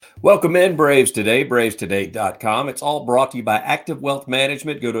Welcome in, Braves Today, bravestoday.com. It's all brought to you by Active Wealth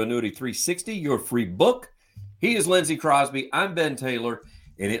Management. Go to Annuity 360, your free book. He is Lindsay Crosby. I'm Ben Taylor,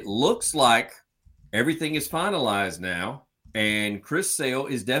 and it looks like everything is finalized now, and Chris Sale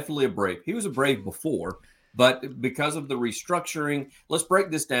is definitely a Brave. He was a Brave before, but because of the restructuring, let's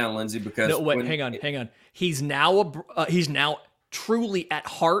break this down, Lindsay, because No, wait, hang on. He's now truly at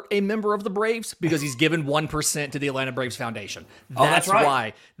heart a member of the Braves because he's given 1% to the Atlanta Braves Foundation. That's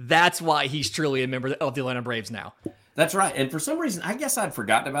right. That's why he's truly a member of the Atlanta Braves now. That's right. And for some reason, I guess I'd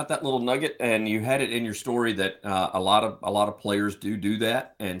forgotten about that little nugget, and you had it in your story that a lot of players do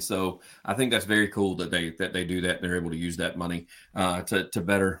that, and so I think that's very cool that they do that. And they're able to use that money to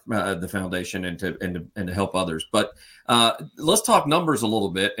better the foundation and to help others. But let's talk numbers a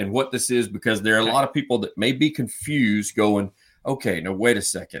little bit and what this is, because there are a lot of people that may be confused, going, okay, now wait a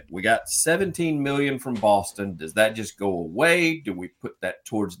second. We got $17 million from Boston. Does that just go away? Do we put that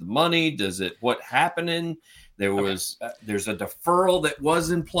towards the money? What happening? There's a deferral that was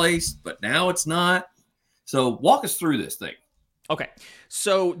in place, but now it's not. So walk us through this thing. Okay.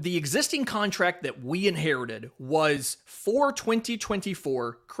 So the existing contract that we inherited was for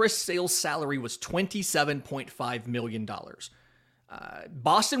 2024. Chris Sale's salary was $27.5 million.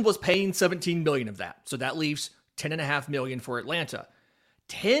 Boston was paying $17 million of that. So that leaves $10.5 million for Atlanta.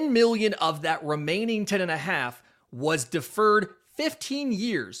 $10 million of that remaining $10.5 was deferred 15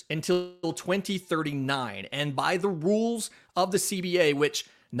 years until 2039. And by the rules of the CBA, which,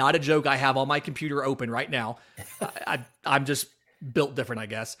 not a joke, I have on my computer open right now. I'm just built different, I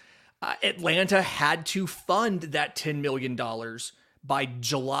guess. Atlanta had to fund that $10 million by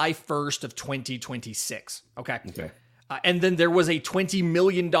July 1st of 2026. Okay. And then there was a $20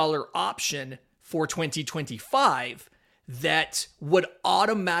 million option for 2025 that would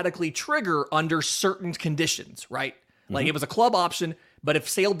automatically trigger under certain conditions, right? Like it was a club option, but if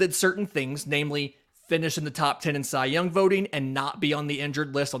Sale did certain things, namely finish in the top 10 in Cy Young voting and not be on the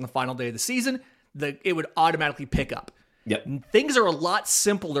injured list on the final day of the season, it would automatically pick up. Yep. Things are a lot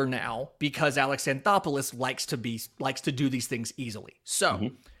simpler now because Alex Anthopoulos likes to do these things easily.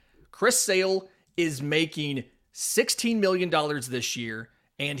 So Chris Sale is making $16 million this year,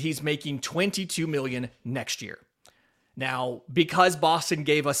 and he's making $22 million next year. Now, because Boston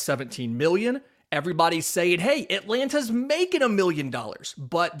gave us $17 million, everybody's saying, hey, Atlanta's making $1 million,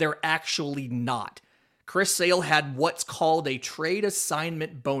 but they're actually not. Chris Sale had what's called a trade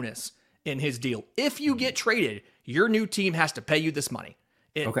assignment bonus in his deal. If you get traded, your new team has to pay you this money.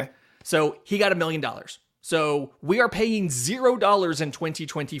 So he got $1 million. So we are paying $0 in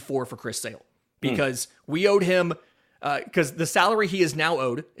 2024 for Chris Sale because we owed him, because the salary he is now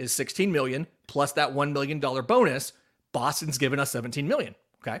owed is $16 million plus that $1 million bonus. Boston's given us $17 million.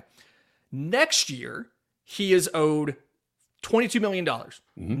 Okay. Next year, he is owed $22 million.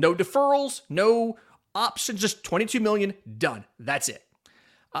 No deferrals, no options, just $22 million, done. That's it.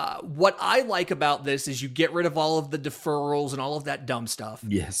 What I like about this is you get rid of all of the deferrals and all of that dumb stuff.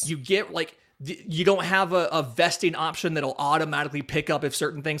 Yes. You get you don't have a vesting option that'll automatically pick up if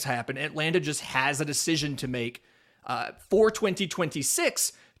certain things happen. Atlanta just has a decision to make for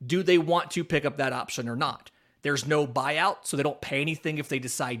 2026. Do they want to pick up that option or not? There's no buyout, so they don't pay anything if they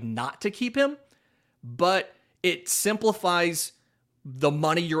decide not to keep him. But it simplifies the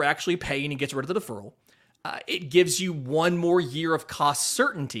money you're actually paying and gets rid of the deferral. It gives you one more year of cost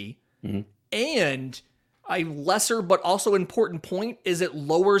certainty. And a lesser but also important point is it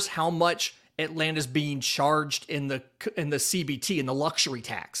lowers how much Atlanta's being charged in the CBT, in the luxury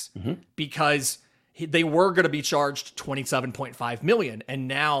tax. Because they were going to be charged $27.5 million, and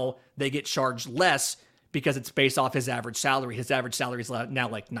now they get charged less because it's based off his average salary. His average salary is now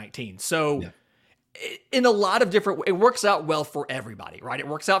like 19. So in a lot of different, it works out well for everybody, right? It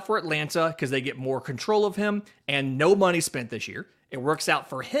works out for Atlanta because they get more control of him and no money spent this year. It works out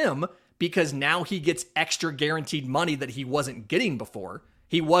for him because now he gets extra guaranteed money that he wasn't getting before.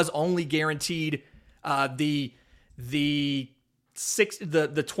 He was only guaranteed the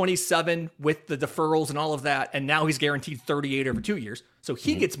 27 with the deferrals and all of that, and now he's guaranteed 38 over 2 years. So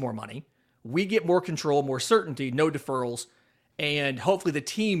he gets more money. We get more control, more certainty, no deferrals, and hopefully the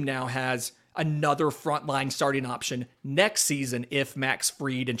team now has another frontline starting option next season if Max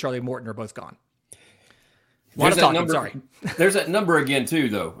Fried and Charlie Morton are both gone. There's that number again too,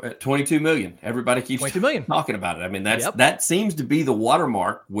 though, at $22 million. Everybody keeps talking about it. I mean, that seems to be the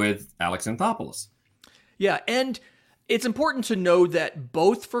watermark with Alex Anthopoulos. Yeah, and it's important to know that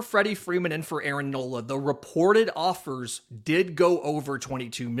both for Freddie Freeman and for Aaron Nola, the reported offers did go over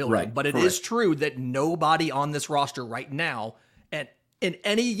 $22 million. Right, but it is true that nobody on this roster right now in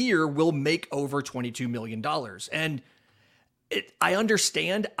any year will make over $22 million. And I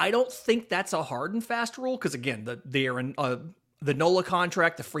understand. I don't think that's a hard and fast rule because, again, the Nola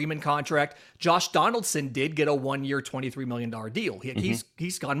contract, the Freeman contract, Josh Donaldson did get a 1-year, $23 million deal.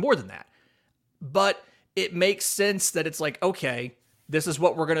 He's gone more than that. But it makes sense that it's like, okay, this is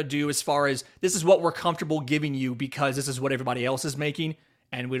what we're going to do as far as this is what we're comfortable giving you because this is what everybody else is making,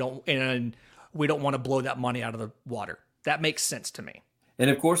 and we don't want to blow that money out of the water. That makes sense to me. And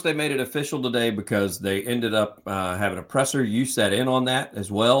of course, they made it official today because they ended up having a presser. You sat in on that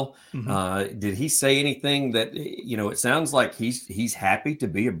as well. Did he say anything that, it sounds like he's happy to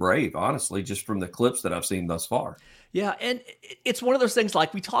be a Brave, honestly, just from the clips that I've seen thus far. Yeah, and it's one of those things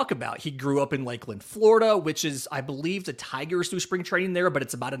like we talk about. He grew up in Lakeland, Florida, which is, I believe, the Tigers do spring training there, but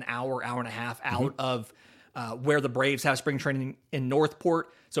it's about an hour and a half out of where the Braves have spring training in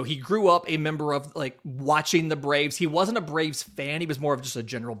Northport. So he grew up a member of watching the Braves. He wasn't a Braves fan. He was more of just a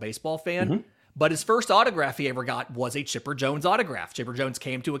general baseball fan. But his first autograph he ever got was a Chipper Jones autograph. Chipper Jones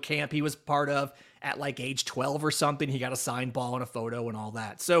came to a camp he was part of at age 12 or something. He got a signed ball and a photo and all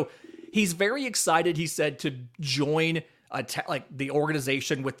that. So he's very excited, he said, to join the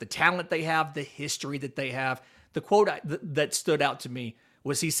organization with the talent they have, the history that they have. The quote that stood out to me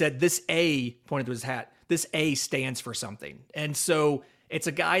was he said, this A, pointed to his hat, this A stands for something. And so it's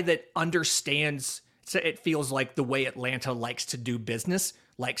a guy that understands, it feels like the way Atlanta likes to do business,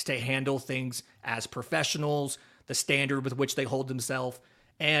 likes to handle things as professionals, the standard with which they hold themselves.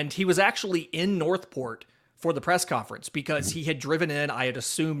 And he was actually in Northport for the press conference because he had driven in, I had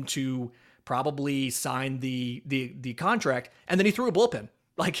assumed, to probably sign the contract, and then he threw a bullpen.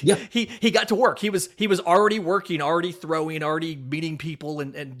 He got to work. He was already working, already throwing, already meeting people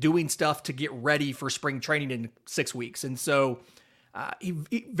and doing stuff to get ready for spring training in 6 weeks. And so he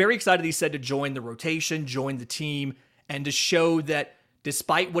very excited, he said, to join the rotation, join the team, and to show that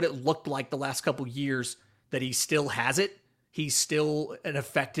despite what it looked like the last couple years, that he still has it. He's still an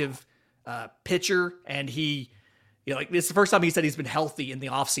effective pitcher, and this is the first time he said he's been healthy in the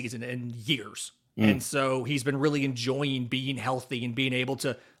offseason in years. And so he's been really enjoying being healthy and being able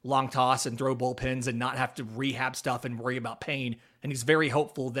to long toss and throw bullpens and not have to rehab stuff and worry about pain. And he's very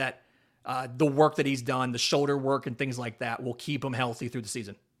hopeful that the work that he's done, the shoulder work and things like that, will keep him healthy through the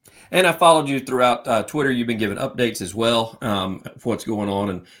season. And I followed you throughout Twitter. You've been giving updates as well for what's going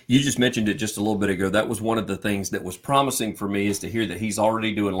on. And you just mentioned it just a little bit ago. That was one of the things that was promising for me, is to hear that he's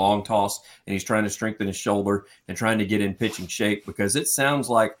already doing long toss and he's trying to strengthen his shoulder and trying to get in pitching shape, because it sounds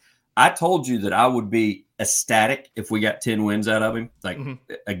like, I told you that I would be ecstatic if we got 10 wins out of him.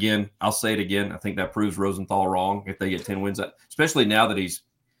 Again, I'll say it again. I think that proves Rosenthal wrong if they get 10 wins out, especially now that he's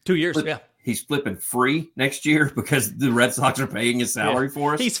 2 years. He's flipping free next year because the Red Sox are paying his salary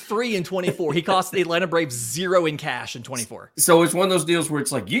for us. He's free in 24. He cost the Atlanta Braves $0 in cash in 24. So it's one of those deals where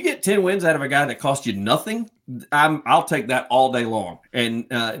it's like, you get 10 wins out of a guy that cost you nothing. I'll take that all day long. And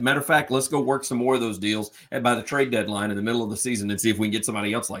matter of fact, let's go work some more of those deals by the trade deadline in the middle of the season and see if we can get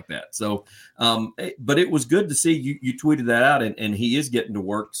somebody else like that. So, but it was good to see you tweeted that out, and he is getting to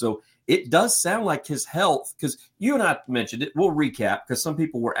work. So it does sound like his health, because you and I mentioned it. We'll recap, because some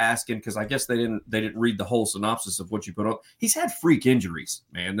people were asking, because I guess they didn't read the whole synopsis of what you put on. He's had freak injuries,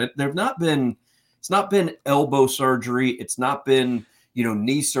 man. It's not been elbow surgery. It's not been,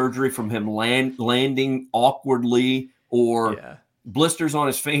 knee surgery from him landing awkwardly, or blisters on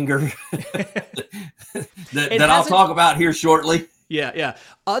his finger that I'll talk about here shortly. Yeah.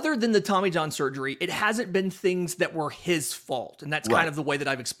 Other than the Tommy John surgery, it hasn't been things that were his fault. And that's kind of the way that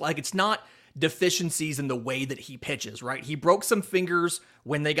I've explained. It's not deficiencies in the way that he pitches, right? He broke some fingers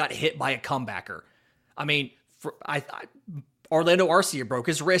when they got hit by a comebacker. I mean, Orlando Arcia broke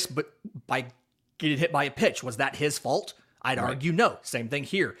his wrist, but by getting hit by a pitch, was that his fault? I'd argue no. Same thing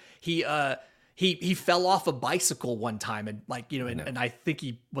here. He fell off a bicycle one time, and and I think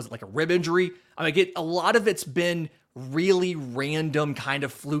he was like a rib injury. I mean, a lot of it's been really random kind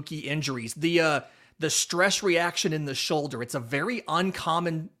of fluky injuries. The stress reaction in the shoulder, it's a very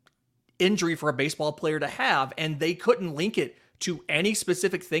uncommon injury for a baseball player to have, and they couldn't link it to any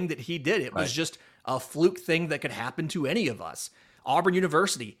specific thing that he did. It was just a fluke thing that could happen to any of us. Auburn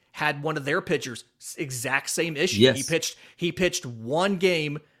University had one of their pitchers, exact same issue. Yes. He pitched one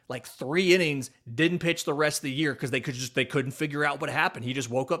game, 3 innings, didn't pitch the rest of the year because they couldn't figure out what happened. He just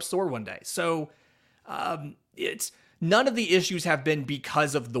woke up sore one day. So it's none of the issues have been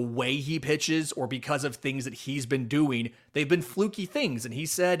because of the way he pitches or because of things that he's been doing. They've been fluky things. And he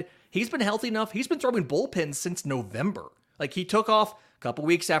said he's been healthy enough. He's been throwing bullpens since November. He took off a couple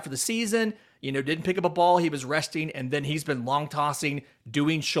weeks after the season, didn't pick up a ball. He was resting. And then he's been long tossing,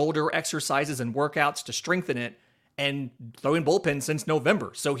 doing shoulder exercises and workouts to strengthen it, and throwing bullpens since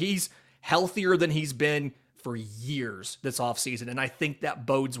November. So he's healthier than he's been for years this offseason. And I think that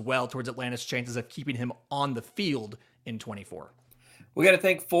bodes well towards Atlanta's chances of keeping him on the field in 24. We got to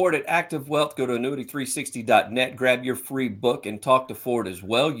thank Ford at Active Wealth. Go to annuity360.net, grab your free book, and talk to Ford as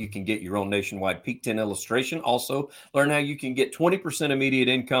well. You can get your own nationwide Peak 10 illustration. Also, learn how you can get 20% immediate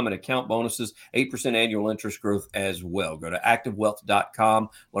income and account bonuses, 8% annual interest growth as well. Go to activewealth.com.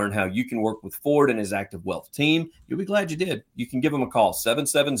 Learn how you can work with Ford and his Active Wealth team. You'll be glad you did. You can give them a call,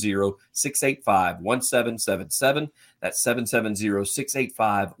 770-685-1777. That's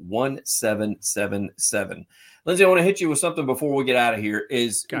 770-685-1777. Lindsay, I want to hit you with something before we get out of here.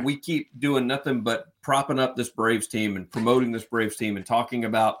 We keep doing nothing but propping up this Braves team and promoting this Braves team and talking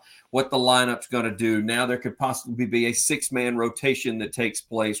about what the lineup's going to do. Now there could possibly be a 6-man rotation that takes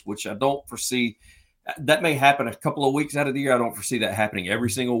place, which I don't foresee. That may happen a couple of weeks out of the year. I don't foresee that happening every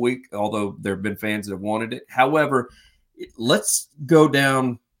single week, although there have been fans that have wanted it. However, let's go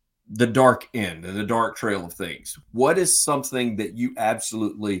down the dark end and the dark trail of things. What is something that you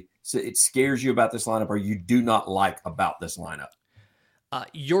absolutely it scares you about this lineup or you do not like about this lineup?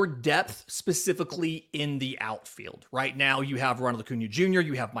 Your depth specifically in the outfield. Right now you have Ronald Acuna Jr.,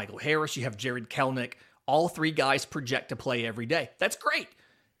 you have Michael Harris, you have Jared Kelenic. All three guys project to play every day. That's great.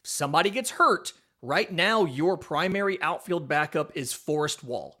 If somebody gets hurt, right now your primary outfield backup is Forrest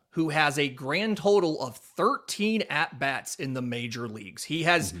Wall, who has a grand total of 13 at-bats in the major leagues. He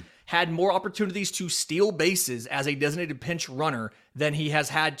has had more opportunities to steal bases as a designated pinch runner than he has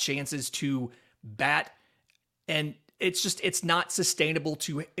had chances to bat. And it's not sustainable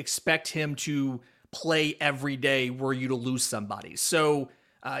to expect him to play every day were you to lose somebody. So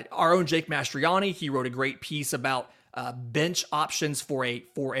our own Jake Mastriani, he wrote a great piece about bench options for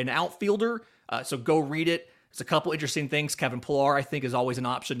an outfielder. So go read it. There's a couple interesting things. Kevin Pillar, I think, is always an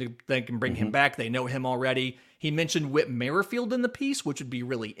option to they can bring him back. They know him already. He mentioned Whit Merrifield in the piece, which would be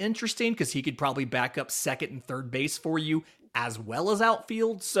really interesting because he could probably back up second and third base for you as well as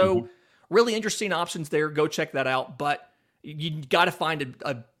outfield. So really interesting options there. Go check that out. But you got to find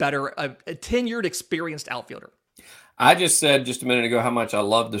a tenured, experienced outfielder. I just said just a minute ago how much I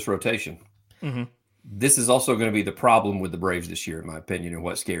love this rotation. This is also going to be the problem with the Braves this year, in my opinion, and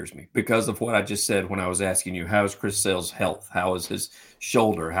what scares me because of what I just said when I was asking you, how is Chris Sale's health? How is his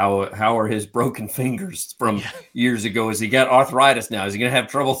shoulder? How are his broken fingers from years ago? Has he got arthritis now? Is he going to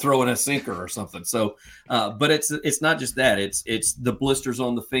have trouble throwing a sinker or something? So, but it's not just that. It's the blisters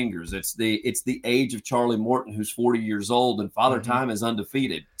on the fingers. It's the age of Charlie Morton, who's 40 years old, and Father Time is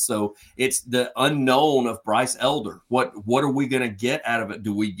undefeated. So it's the unknown of Bryce Elder. What are we going to get out of it?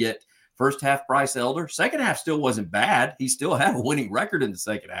 Do we get first half Bryce Elder? Second half still wasn't bad. He still had a winning record in the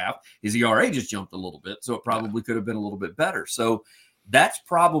second half. His ERA just jumped a little bit, so it probably could have been a little bit better. So that's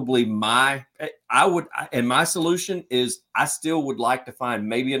probably my solution is I still would like to find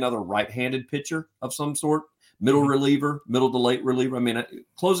maybe another right-handed pitcher of some sort, middle reliever, middle to late reliever. I mean,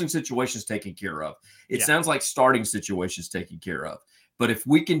 closing situations taken care of. It sounds like starting situations taken care of. But if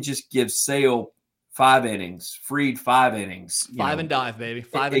we can just give Sale 5 innings, Fried 5 innings. Five and dive, baby.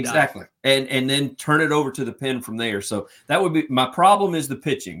 Five and exactly. dive. And then turn it over to the pen from there. So that would be my problem is the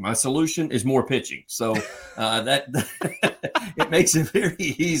pitching. My solution is more pitching. So that it makes it very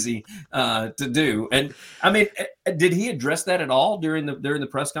easy to do. And I mean, did he address that at all during the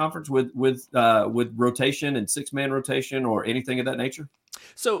press conference with rotation and 6-man rotation or anything of that nature?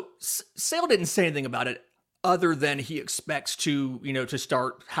 So Sale didn't say anything about it, other than he expects to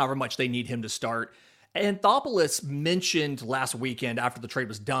start however much they need him to start. Anthopoulos mentioned last weekend after the trade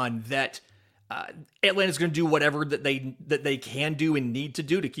was done that Atlanta's going to do whatever that they can do and need to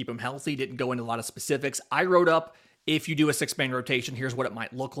do to keep him healthy. Didn't go into a lot of specifics. I wrote up, if you do a 6-man rotation, here's what it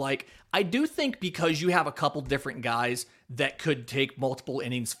might look like. I do think because you have a couple different guys that could take multiple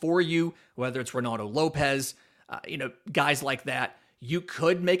innings for you, whether it's Ronaldo Lopez, guys like that, you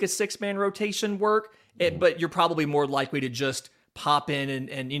could make a 6-man rotation work. But you're probably more likely to just pop in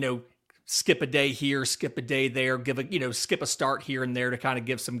and skip a day here, skip a day there, skip a start here and there to kind of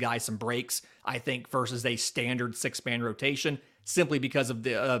give some guys some breaks, I think, versus a standard 6-man rotation, simply because of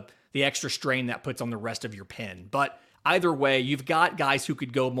the extra strain that puts on the rest of your pen. But either way, you've got guys who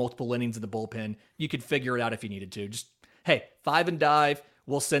could go multiple innings in the bullpen. You could figure it out if you needed to. Just, hey, 5 and dive.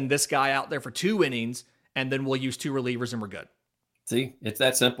 We'll send this guy out there for 2 innings, and then we'll use 2 relievers and we're good. See, it's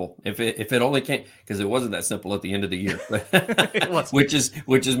that simple. If it only came, because it wasn't that simple at the end of the year,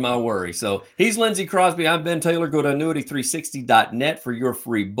 which is my worry. So he's Lindsay Crosby. I'm Ben Taylor. Go to annuity360.net for your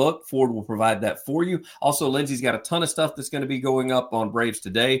free book. Ford will provide that for you. Also, Lindsay's got a ton of stuff that's going to be going up on Braves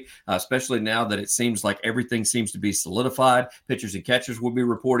Today, especially now that it seems like everything seems to be solidified. Pitchers and catchers will be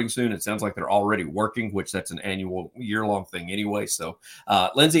reporting soon. It sounds like they're already working, which that's an annual year-long thing anyway. So,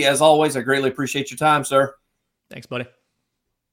 Lindsay, as always, I greatly appreciate your time, sir. Thanks, buddy.